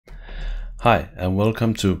Hi, and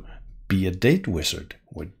welcome to Be a Date Wizard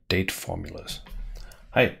with Date Formulas.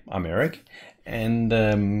 Hi, I'm Eric, and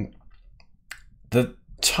the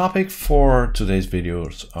topic for today's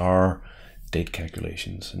videos are date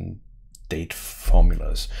calculations and date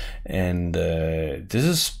formulas. And this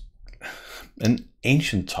is an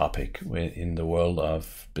ancient topic in the world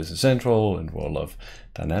of Business Central, in the world of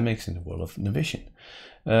Dynamics, in the world of Navision.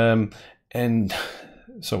 And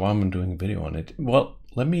so I'm doing a video on it. Well,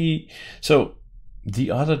 so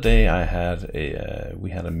the other day I had we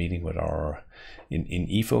had a meeting with our, in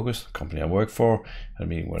eFocus, the company I work for, a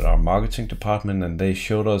meeting with our marketing department, and they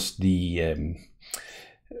showed us the,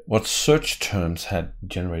 what search terms had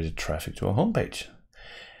generated traffic to our homepage.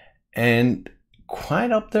 And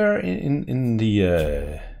quite up there in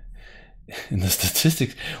the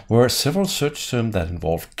statistics were several search terms that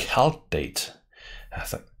involved calc date. I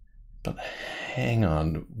thought, but hang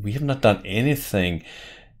on, we have not done anything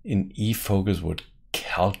in eFocus with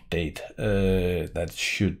calc date that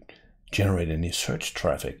should generate any search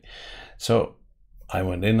traffic. So I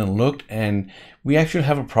went in and looked, and we actually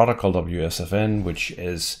have a product called WSFN, which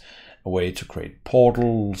is a way to create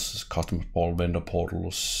portals, custom portal, vendor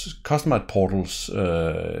portals, customized portals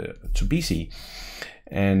to BC.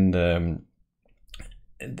 And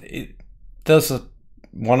there's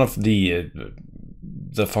one of the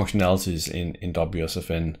functionalities in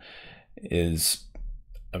WSFN is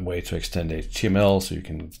a way to extend HTML, so you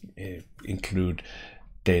can include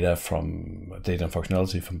data and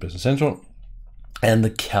functionality from Business Central. And the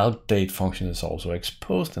calc date function is also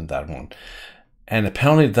exposed in that one. And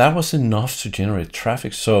apparently that was enough to generate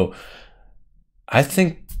traffic. So I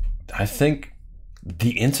think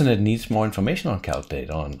the internet needs more information on calc date,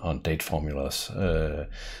 on date formulas.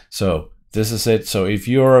 So this is it. So if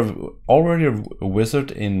you're already a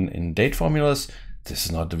wizard in date formulas, this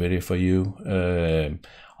is not the video for you.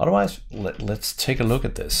 Otherwise, let's take a look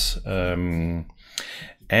at this. And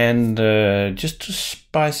just to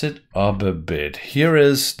spice it up a bit, here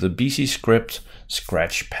is the BC Script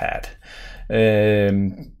Scratchpad.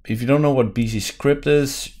 If you don't know what BC Script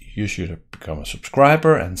is, you should have become a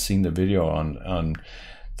subscriber and seen the video on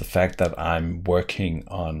the fact that I'm working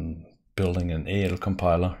on building an AL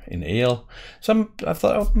compiler in AL. So I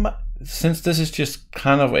thought, since this is just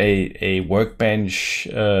kind of a workbench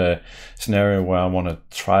scenario where I want to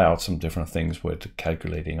try out some different things with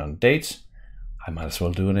calculating on dates, I might as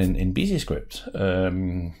well do it in BC Script.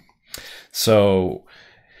 So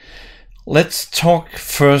let's talk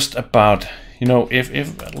first about,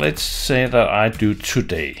 if let's say that I do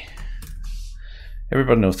today.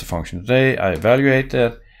 Everybody knows the function today. I evaluate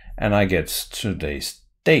that and I get today's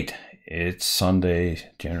date. It's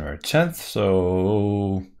Sunday, January 10th.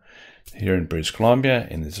 So here in British Columbia,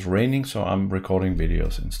 and it's raining, so I'm recording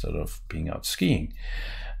videos instead of being out skiing.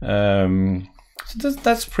 So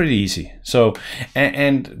that's pretty easy. So,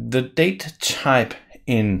 and the date type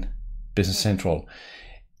in Business Central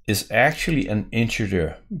is actually an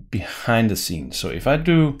integer behind the scenes. So if I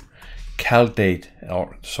do calc date,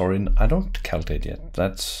 or sorry, I don't calc date yet. I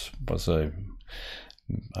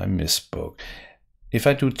misspoke. If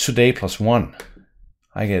I do today plus 1,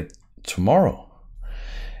 I get tomorrow.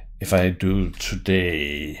 If I do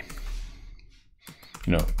today,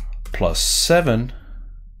 plus 7,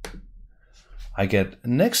 I get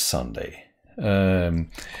next Sunday. You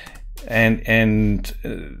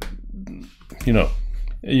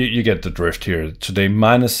get the drift here. Today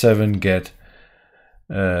minus 7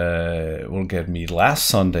 will get me last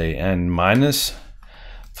Sunday, and minus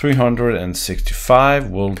 365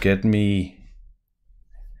 will get me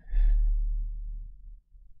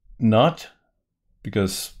not,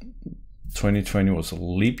 because 2020 was a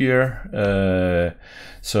leap year.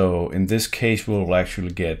 So in this case, we'll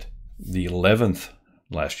actually get the 11th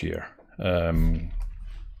last year.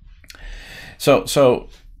 So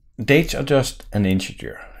dates are just an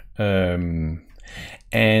integer. And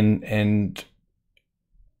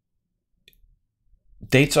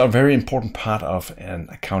dates are a very important part of an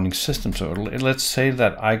accounting system. So let's say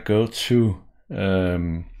that I go to,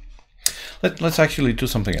 let's actually do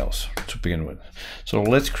something else to begin with. So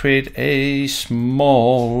let's create a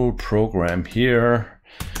small program here.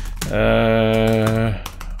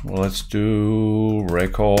 Well, let's do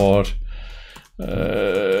record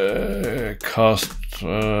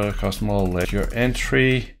customer ledger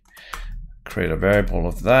entry, create a variable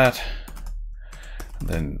of that.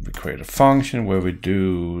 Then we create a function where we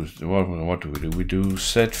do, what do we do? We do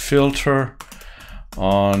set filter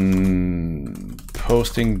on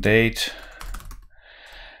posting date.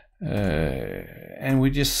 And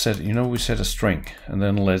we just set, we set a string, and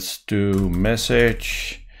then let's do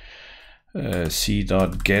message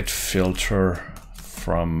c.getFilter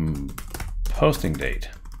from posting date.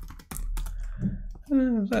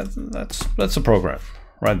 That's a program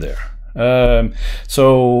right there.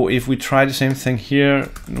 So if we try the same thing here,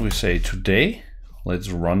 we say today, let's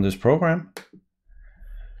run this program.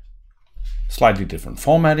 Slightly different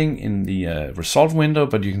formatting in the result window,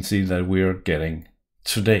 but you can see that we're getting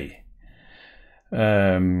today.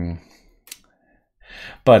 But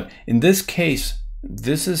in this case,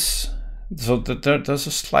 this is so that there's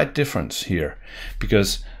a slight difference here,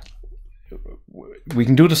 because we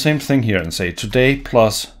can do the same thing here and say today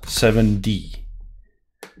plus 7D.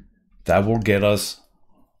 That will get us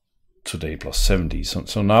today plus 7D.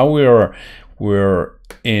 So now we're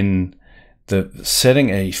in the setting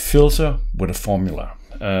a filter with a formula.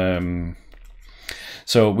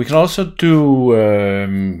 So we can also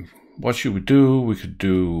do what should we do? We could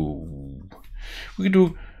do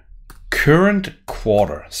current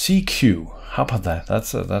quarter, CQ. How about that?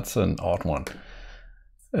 That's an odd one.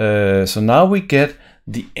 So now we get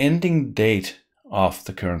the ending date of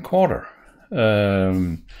the current quarter.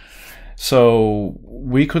 So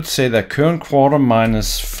we could say that current quarter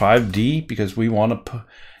minus 5D, because we want to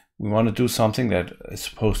do something that is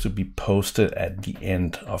supposed to be posted at the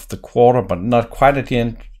end of the quarter, but not quite at the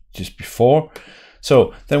end, just before.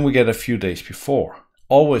 So then we get a few days before,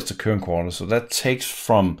 always the current quarter. So that takes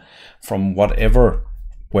from whatever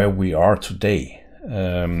where we are today.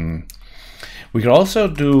 We can also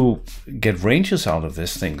get ranges out of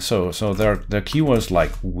this thing. So there are keywords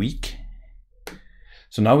like week.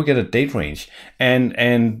 So now we get a date range,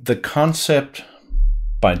 and the concept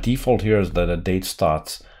by default here is that a date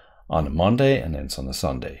starts on a Monday and ends on a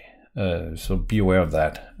Sunday. So be aware of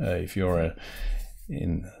that if you're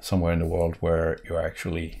in somewhere in the world where you're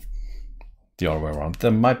actually the other way around.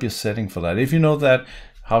 There might be a setting for that. If you know that,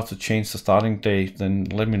 how to change the starting date, then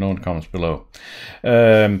let me know in the comments below.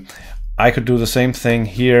 I could do the same thing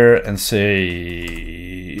here and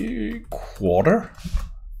say quarter,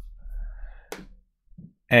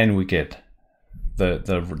 and we get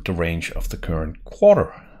the range of the current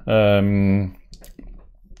quarter.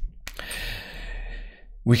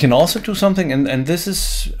 We can also do something, and this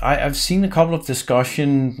is, I've seen a couple of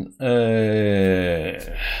discussion, I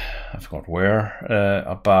forgot where,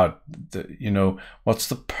 about what's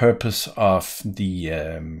the purpose of the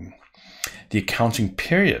accounting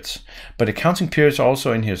periods. But accounting periods are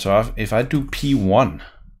also in here. So if I do P1,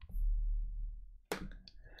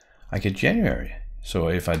 I get January. So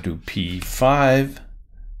if I do P5,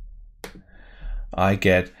 I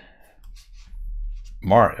get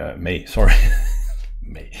May, sorry.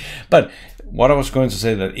 May. But what I was going to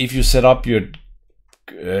say, that if you set up your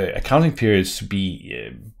accounting periods to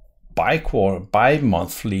be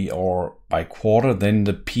bi-monthly or by quarter, then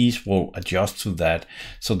the P's will adjust to that.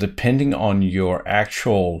 So depending on your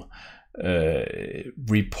actual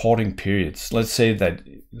reporting periods, let's say that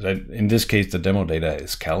in this case the demo data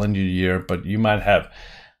is calendar year, but you might have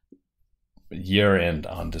year end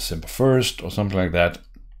on December 1st or something like that.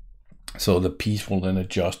 So the P's will then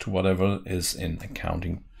adjust to whatever is in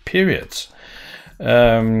accounting periods.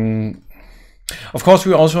 Of course,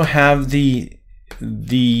 we also have the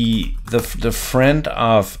friend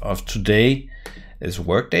of today is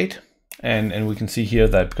work date, and we can see here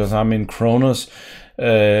that because I'm in Kronos,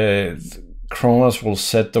 Kronos will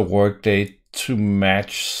set the work date to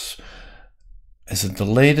match, is it the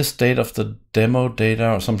latest date of the demo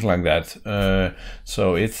data or something like that?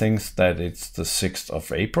 So it thinks that it's the 6th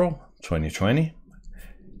of April 2020.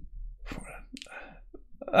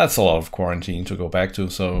 That's a lot of quarantine to go back to,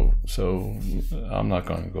 so I'm not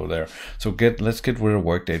going to go there. So let's get rid of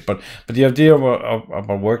work date. But the idea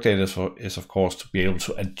about work date is of course to be able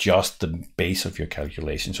to adjust the base of your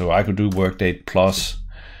calculation. So I could do work date plus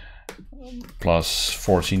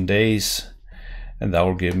 14 days, and that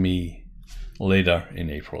will give me later in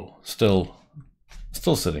April. Still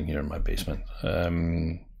sitting here in my basement.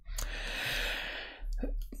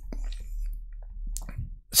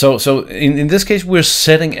 So in this case, we're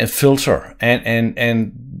setting a filter,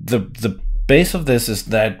 and the base of this is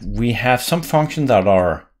that we have some functions that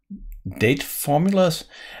are date formulas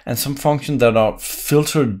and some functions that are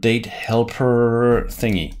filter date helper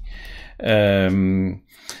thingy.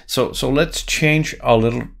 So let's change our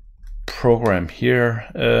little program here.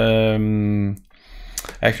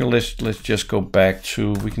 Actually, let's just go back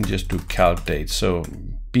to, we can just do calc date. So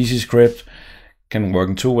BC script can work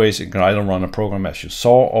in two ways. It can either run a program as you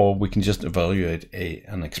saw, or we can just evaluate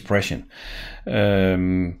an expression.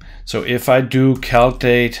 So if I do calc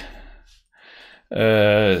date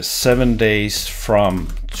 7 days from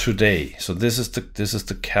today, so this is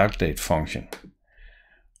the calc date function.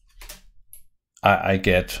 I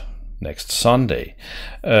get next Sunday.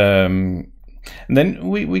 And then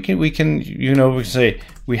we can you know, we say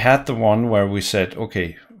we had the one where we said,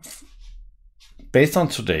 okay, based on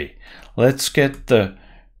today, let's get the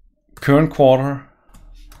current quarter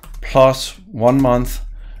plus 1 month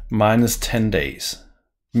minus 10 days,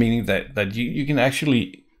 meaning that you can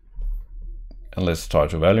actually, and let's try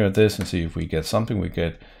to evaluate this and see if we get something. We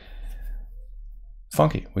get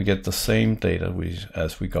funky. We get the same data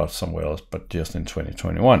as we got somewhere else, but just in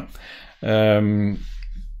 2021.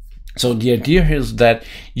 So the idea here is that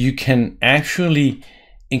you can actually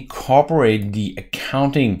incorporate the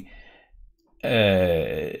accounting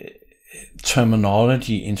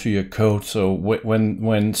terminology into your code. So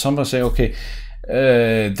when somebody say, okay,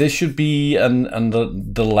 this should be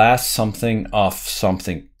the last something of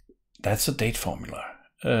something, that's a date formula,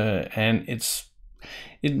 and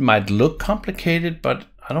it might look complicated, but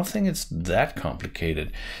I don't think it's that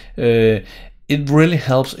complicated. It really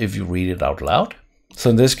helps if you read it out loud. So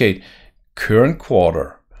in this case, current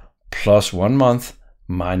quarter plus 1 month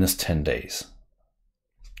minus 10 days.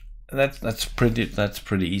 That's pretty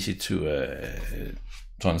easy to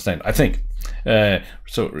understand, I think.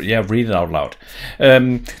 So yeah, read it out loud.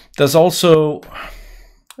 There's also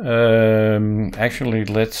actually,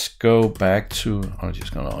 let's go back to, I'm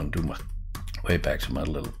just gonna undo my way back to my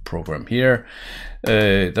little program here.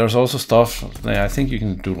 There's also stuff I think you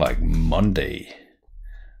can do, like Monday.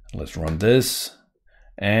 Let's run this,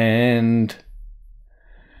 and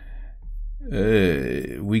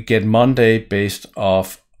we get Monday based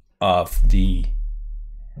off of the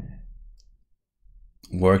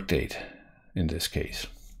work date in this case.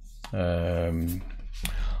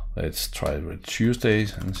 Let's try with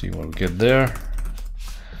Tuesdays and see what we get there.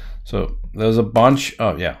 So there's a bunch.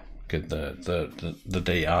 Oh yeah, get the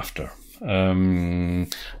day after. I'm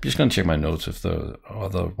just gonna check my notes if the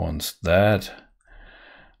other ones that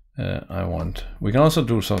I want. We can also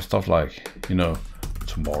do some stuff like, you know,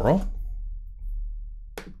 tomorrow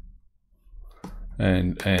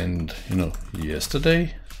and you know,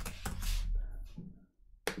 yesterday.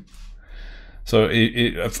 So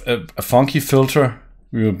a funky filter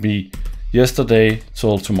will be yesterday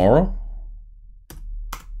till tomorrow.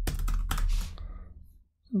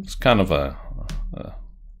 It's kind of a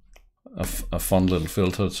fun little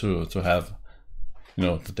filter to have, you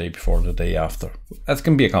know, the day before, the day after. That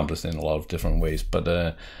can be accomplished in a lot of different ways,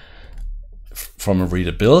 but from a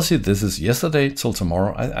readability, this is yesterday till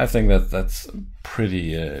tomorrow. I think that's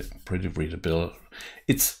pretty readable.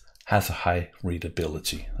 It has a high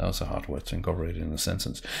readability. That was a hard word to incorporate in a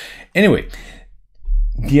sentence. Anyway,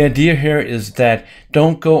 the idea here is that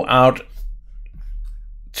don't go out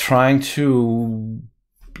trying to,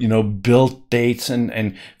 you know, build dates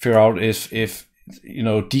and figure out if you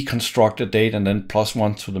know, deconstruct a date and then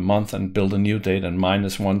 +1 to the month and build a new date and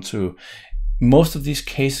 -1 to. Most of these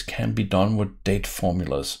cases can be done with date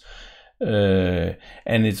formulas,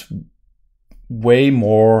 and it's way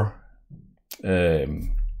more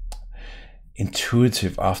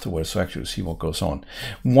intuitive afterwards to actually see what goes on.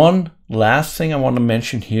 One last thing I want to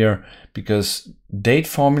mention here, because date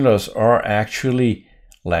formulas are actually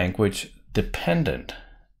language dependent,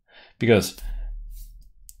 because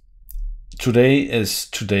today is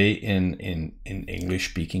today in English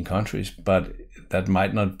speaking countries, but that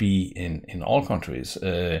might not be in all countries,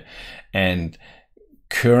 and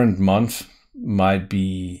current month might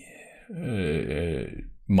be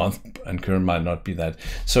month, and current might not be that.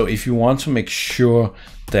 So if you want to make sure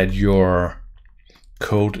that your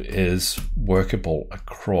code is workable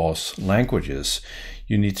across languages,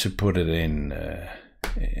 you need to put it in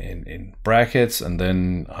brackets, and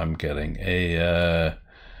then I'm getting an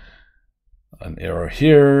error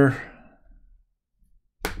here,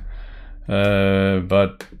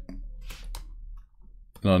 but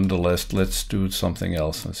nonetheless, let's do something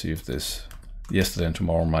else and see if this yesterday and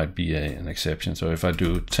tomorrow might be an exception. So if I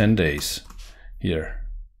do 10 days here,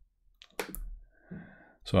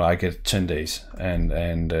 so I get 10 days, and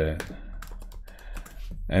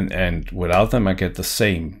without them I get the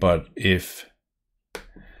same. But if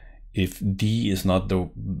D is not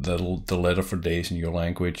the letter for days in your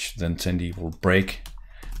language, then 10D will break,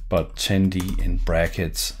 but 10D in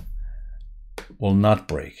brackets will not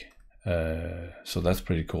break. So that's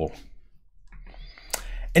pretty cool.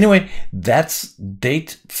 Anyway, that's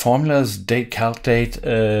date formulas, date calc date.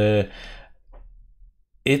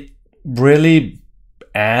 It really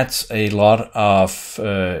adds a lot of,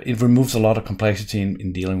 it removes a lot of complexity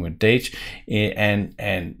in dealing with dates, and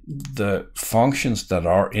the functions that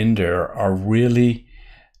are in there are really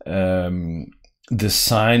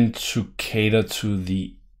designed to cater to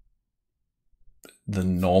the the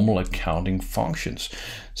normal accounting functions.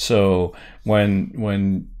 So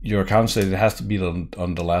when your account says it has to be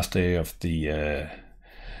on the last day of the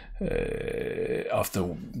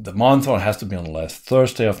month, or it has to be on the last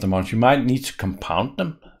Thursday of the month, you might need to compound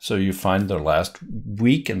them. So you find the last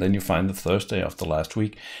week and then you find the Thursday of the last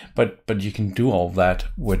week. But you can do all that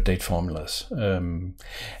with date formulas.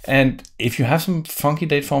 And if you have some funky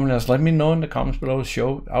date formulas, let me know in the comments below the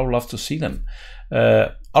show. I would love to see them.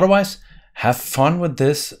 Otherwise, have fun with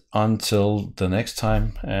this until the next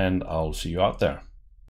time, and I'll see you out there.